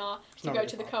corner to go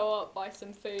to the co-op, buy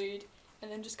some food,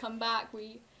 and then just come back.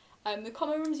 The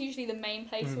common room is usually the main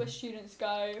place where students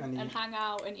go and hang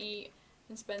out and eat.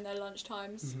 and spend their lunch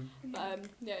times. Mhm.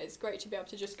 Yeah, it's great to be able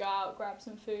to just go out, grab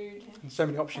some food. And so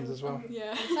many options as well.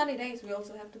 Yeah. On sunny days we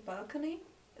also have the balcony.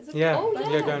 Is it Yeah, called Oh,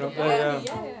 yeah, going up there,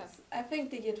 yeah. yeah. I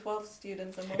think the year 12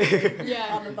 students are mostly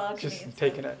Yeah. on the balcony. and Just stuff.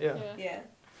 taking it, yeah. Yeah.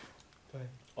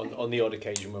 On the odd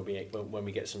occasion when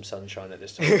we get some sunshine at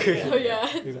this time. Oh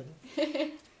yeah.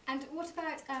 Exactly. And what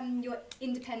about your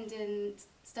independent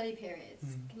study periods?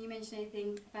 Mm. Can you mention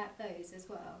anything about those as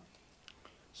well?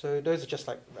 So those are just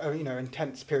like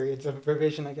intense periods of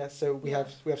revision, I guess. So we have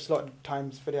slotted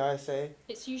times for the ISA.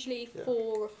 It's usually Yeah.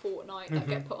 4 a fortnight that Mhm.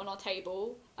 get put on our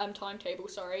timetable,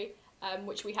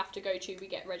 which we have to go to. We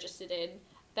get registered in.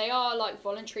 They are like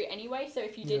voluntary anyway, so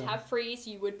if you did Yeah. have frees,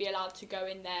 you would be allowed to go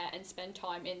in there and spend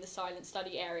time in the silent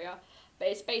study area. But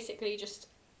it's basically just,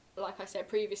 like I said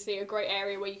previously, a great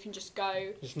area where you can just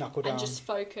go Just knuckle down. and just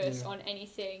focus Yeah. on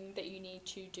anything that you need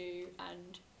to do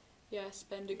and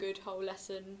spend a good whole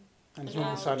lesson. And it's an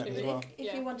normally hour silent or as two. well. If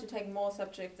Yeah. you want to take more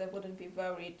subjects, I wouldn't be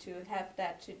worried to have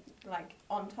that to like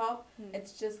on top. Mm.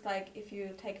 It's just like if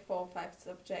you take 4 or 5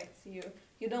 subjects, you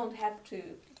don't have to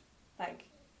like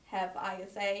have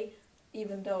ISA,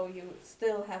 even though you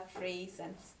still have frees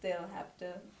and still have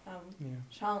the Yeah.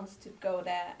 chance to go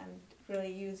there and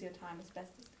really use your time as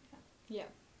best as you can. Yeah,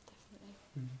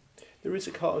 definitely. There is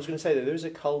I was going to say that there is a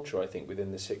culture, I think,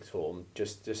 within the sixth form,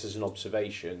 just as an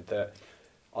observation, that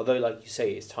although, like you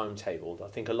say, it's timetabled, I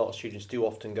think a lot of students do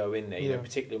often go in there, you know, Yeah.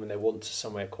 particularly when they want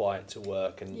somewhere quiet to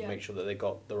work and Yeah. make sure that they've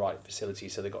got the right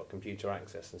facilities, so they've got computer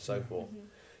access and so Yeah. forth. Mhm.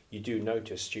 You do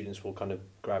notice students will kind of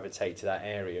gravitate to that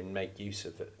area and make use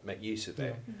of it.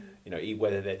 Yeah. You know,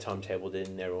 whether they're timetabled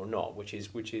in there or not, which is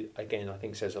again, I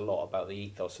think says a lot about the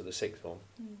ethos of the sixth form.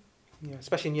 Mm. Yeah,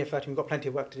 especially in year 13, we've got plenty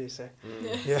of work to do. So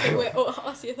Yeah. Yeah. So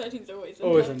us year 13s are always in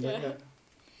always there. in there. Yeah.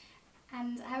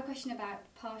 And I have a question about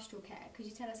pastoral care. Could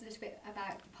you tell us a little bit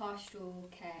about pastoral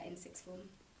care in sixth form?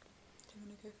 Do you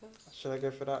want to go first? Should I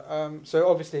go for that? So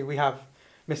obviously we have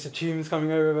Mr. Toombs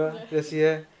coming over Yeah. this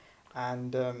year,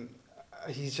 and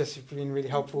he's just been really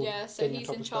helpful. Yeah, so getting on he's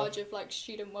top in of charge stuff. of like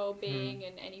student well-being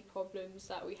and any problems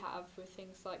that we have with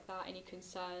things like that, any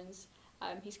concerns.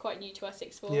 He's quite new to our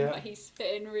sixth form, Yeah. but he's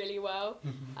fit in really well.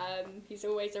 Mhm. He's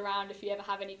always around if you ever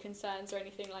have any concerns or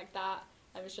anything like that.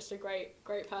 He's just a great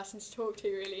person to talk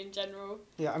to, really, in general.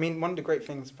 Yeah, I mean, one of the great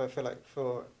things I feel like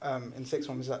for in sixth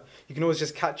form is that you can always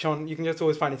just catch on. You can just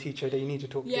always find a teacher that you need to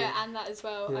talk to. Yeah, and that as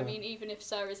well. I Yeah. mean, even if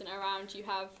Sir isn't around, you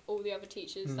have all the other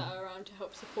teachers that are around to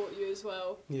help support you as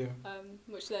well. Yeah,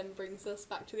 Which then brings us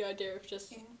back to the idea of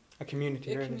just a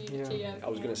community, a really. community. Yeah. Yeah. I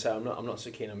was going to say I'm not so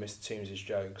keen on Mr. Toombs'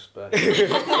 jokes, but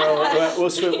we'll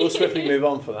swiftly move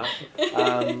on for that.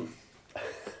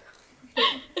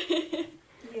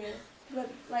 Yeah, but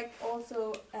like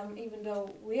also, even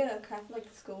though we're a Catholic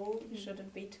school, you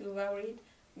shouldn't be too worried.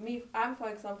 For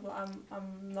example,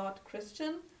 I'm not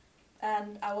Christian,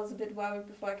 and I was a bit worried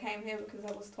before I came here because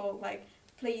I was told like,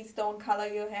 please don't color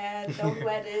your hair, don't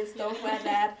wear this, don't wear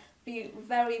that. Be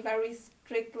very, very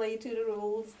strictly to the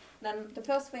rules. Then the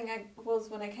first thing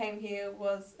when I came here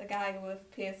was a guy with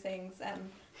piercings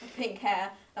and pink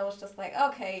hair. I was just like,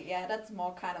 okay, yeah, that's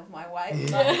more kind of my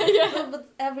wife. But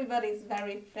everybody's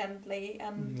very friendly,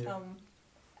 and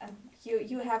and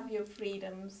you have your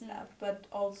freedoms, but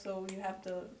also you have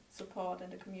the support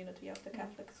and the community of the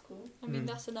Catholic school. I mean,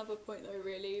 that's another point though,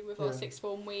 really. With our sixth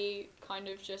form, we kind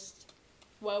of just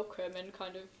welcome and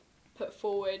kind of put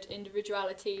forward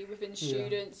individuality within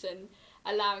students and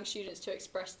allowing students to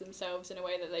express themselves in a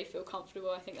way that they feel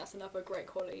comfortable. I think that's another great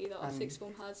quality that our sixth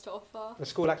form has to offer. The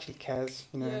school actually cares,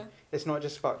 you know. Yeah. It's not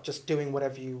just about just doing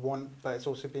whatever you want, but it's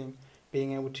also being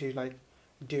able to like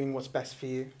doing what's best for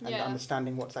you and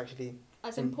understanding what's actually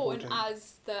as important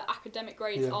as the academic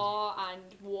grades are and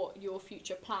what your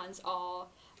future plans are.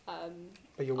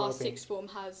 Our sixth form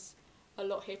has a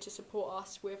lot here to support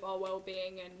us with our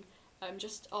well-being and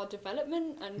just our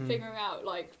development and figuring out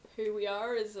like who we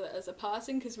are as a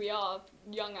person, because we are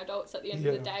young adults at the end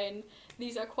of the day, and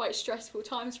these are quite stressful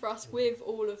times for us with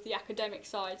all of the academic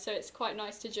side, so it's quite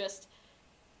nice to just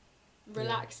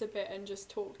relax a bit and just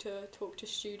talk to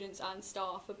students and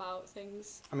staff about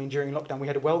things. I mean, during lockdown we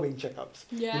had wellbeing checkups.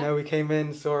 Yeah. You know, we came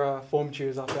in, saw our form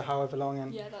tutors after however long,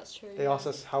 and that's true. They asked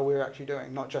us how we were actually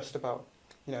doing, not just about,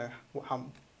 you know,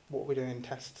 what we're doing in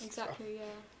tests. Exactly,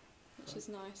 which is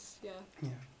nice, yeah.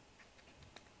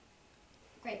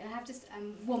 Great, and I have just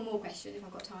one more question if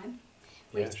I've got time,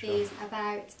 which is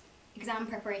about exam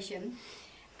preparation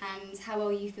and how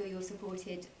well you feel you're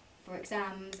supported for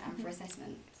exams and for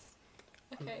assessments.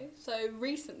 Okay, so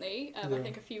recently, I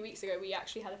think a few weeks ago, we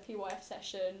actually had a PYF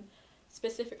session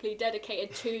specifically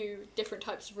dedicated to different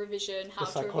types of revision, how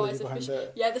The to revise psychology behind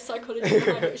it. Yeah, the psychology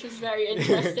behind it, which was very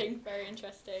interesting, very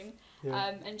interesting.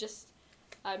 Yeah. And just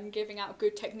giving out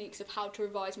good techniques of how to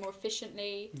revise more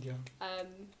efficiently. Yeah.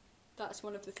 That's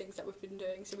one of the things that we've been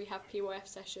doing. So we have PYF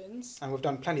sessions. And we've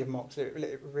done plenty of mocks,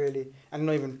 it really, and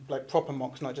not even like proper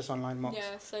mocks, not just online mocks.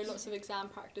 Yeah, so lots of exam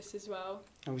practice as well.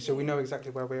 And so we know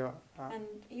exactly where we are at. And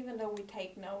even though we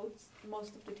take notes,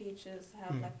 most of the teachers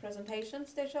have like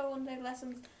presentations they show on their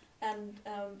lessons, and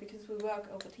because we work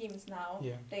over Teams now,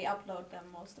 they upload them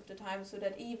most of the time, so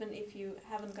that even if you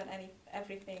haven't got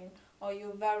everything, or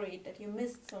you're worried that you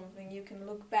missed something, you can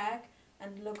look back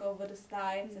and look over the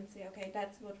slides and say, okay,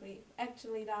 that's what we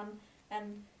actually done.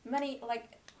 And many,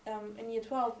 like in year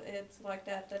 12, it's like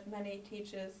that many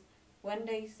teachers, when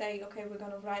they say, okay, we're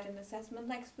going to write an assessment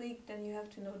next week, then you have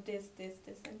to know this, this,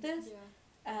 this, and this.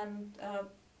 Yeah. And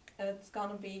it's going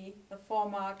to be a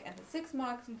 4-mark and a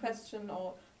 6-mark question,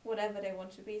 or whatever they want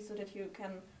to be, so that you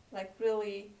can like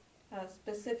really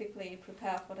specifically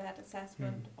prepare for that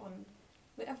assessment on.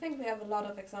 I think we have a lot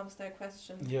of exam style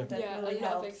questions. Yeah, that a really lot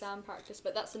helps. of exam practice.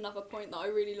 But that's another point that I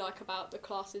really like about the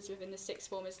classes within the sixth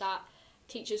form, is that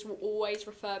teachers will always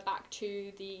refer back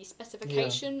to the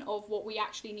specification of what we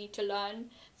actually need to learn.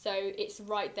 So it's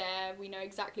right there. We know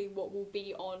exactly what will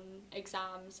be on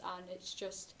exams, and it's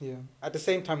just... Yeah. At the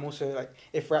same time also, like,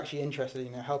 if we're actually interested,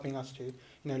 helping us to,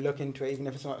 look into it, even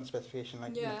if it's not in specification.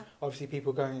 Like, obviously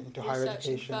people going into higher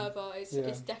education. Further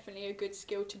is definitely a good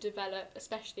skill to develop,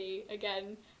 especially,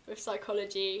 again, with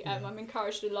psychology. I'm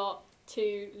encouraged a lot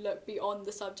to look beyond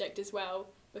the subject as well,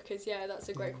 because that's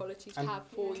a great quality to have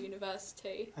for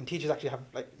university. And teachers actually have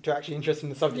they're actually interested in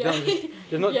the subject.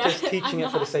 They're not just teaching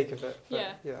it for the sake of it.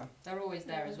 They're always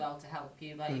there as well to help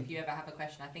you. Like if you ever have a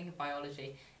question, I think of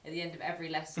biology, at the end of every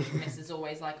lesson, Miss is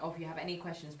always like, oh, if you have any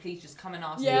questions, please just come and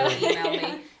ask me or email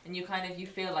me. And you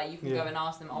feel like you can go and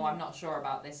ask them, oh, I'm not sure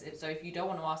about this. So if you don't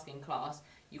want to ask in class,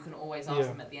 you can always ask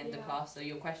them at the end of class. So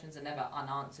your questions are never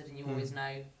unanswered, and you always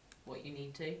know what you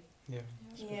need to.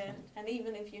 Yeah, and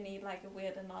even if you need like a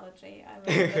weird analogy, I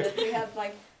remember that we have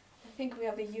I think we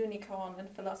have a unicorn in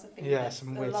philosophy. Yeah,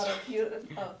 some a lot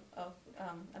of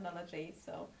analogies,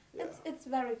 so it's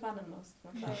very fun in most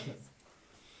of my classes.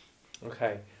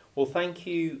 Okay, well, thank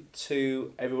you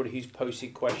to everybody who's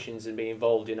posted questions and been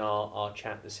involved in our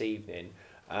chat this evening.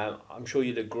 I'm sure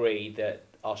you'd agree that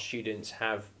our students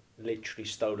have literally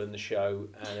stolen the show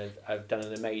and have done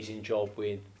an amazing job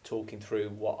with talking through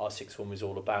what our sixth form is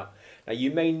all about. Now, you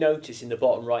may notice in the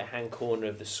bottom right hand corner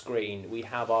of the screen we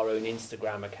have our own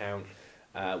Instagram account,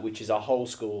 which is our whole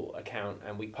school account,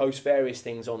 and we post various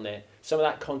things on there. Some of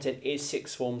that content is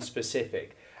sixth form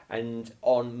specific, and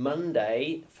on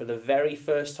Monday, for the very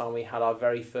first time, we had our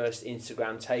very first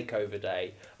Instagram takeover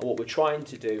day, and what we're trying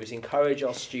to do is encourage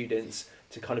our students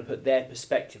to kind of put their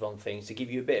perspective on things, to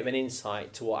give you a bit of an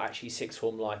insight to what actually sixth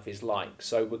form life is like.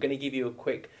 So we're going to give you a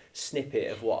quick snippet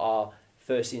of what our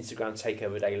first Instagram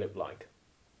takeover day looked like.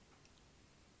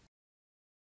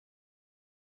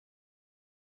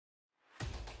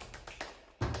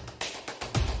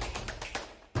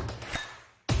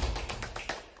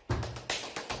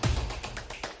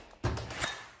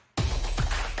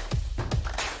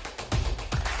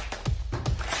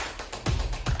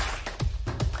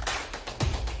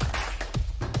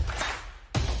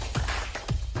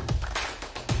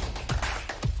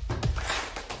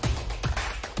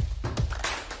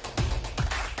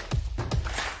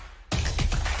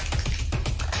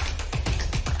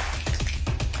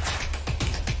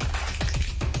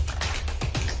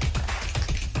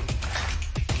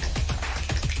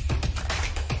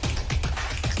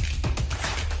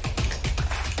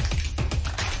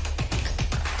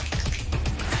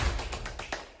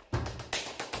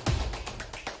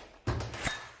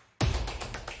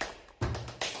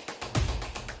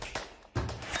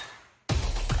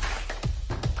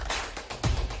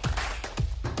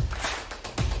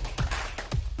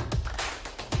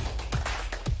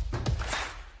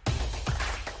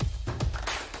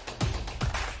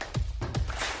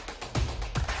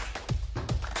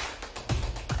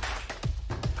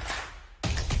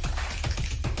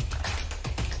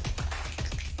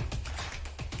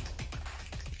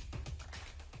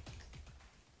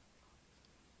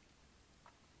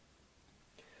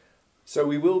 So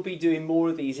we will be doing more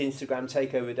of these Instagram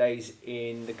takeover days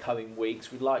in the coming weeks.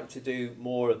 We'd like to do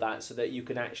more of that so that you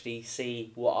can actually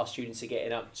see what our students are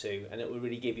getting up to, and it will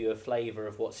really give you a flavour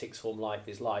of what sixth form life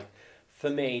is like. For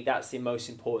me, that's the most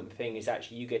important thing, is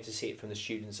actually you get to see it from the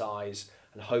students' eyes,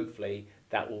 and hopefully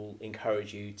that will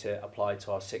encourage you to apply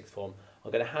to our sixth form.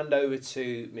 I'm going to hand over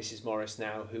to Mrs. Morris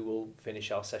now, who will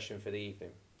finish our session for the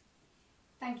evening.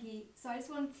 Thank you. So I just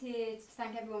wanted to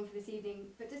thank everyone for this evening,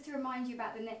 but just to remind you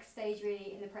about the next stage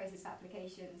really in the process of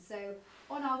application. So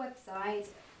on our website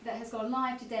that has gone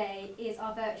live today is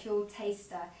our virtual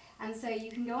taster. And so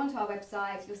you can go onto our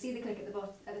website, you'll see the click at the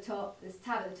bottom, at the top, there's a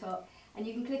tab at the top, and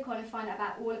you can click on and find out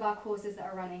about all of our courses that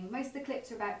are running. Most of the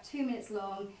clips are about 2 minutes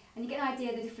long, and you get an idea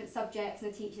of the different subjects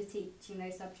and the teachers teaching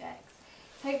those subjects.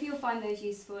 So hopefully you'll find those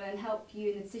useful and help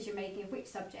you in the decision making of which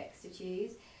subjects to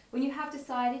choose. When you have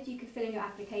decided, you can fill in your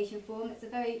application form. It's a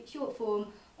very short form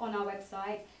on our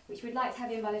website, which we'd like to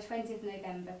have in by the 20th of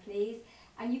November, please.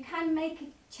 And you can make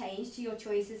a change to your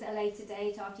choices at a later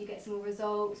date after you get some more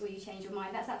results or you change your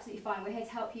mind. That's absolutely fine. We're here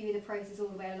to help you in the process all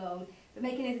the way along. But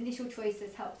making those initial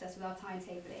choices helps us with our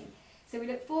timetabling. So we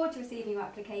look forward to receiving your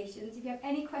applications. If you have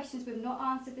any questions we've not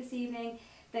answered this evening,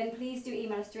 then please do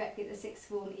email us directly at the sixth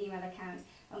form email account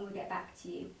and we'll get back to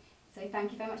you. So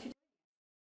thank you very much for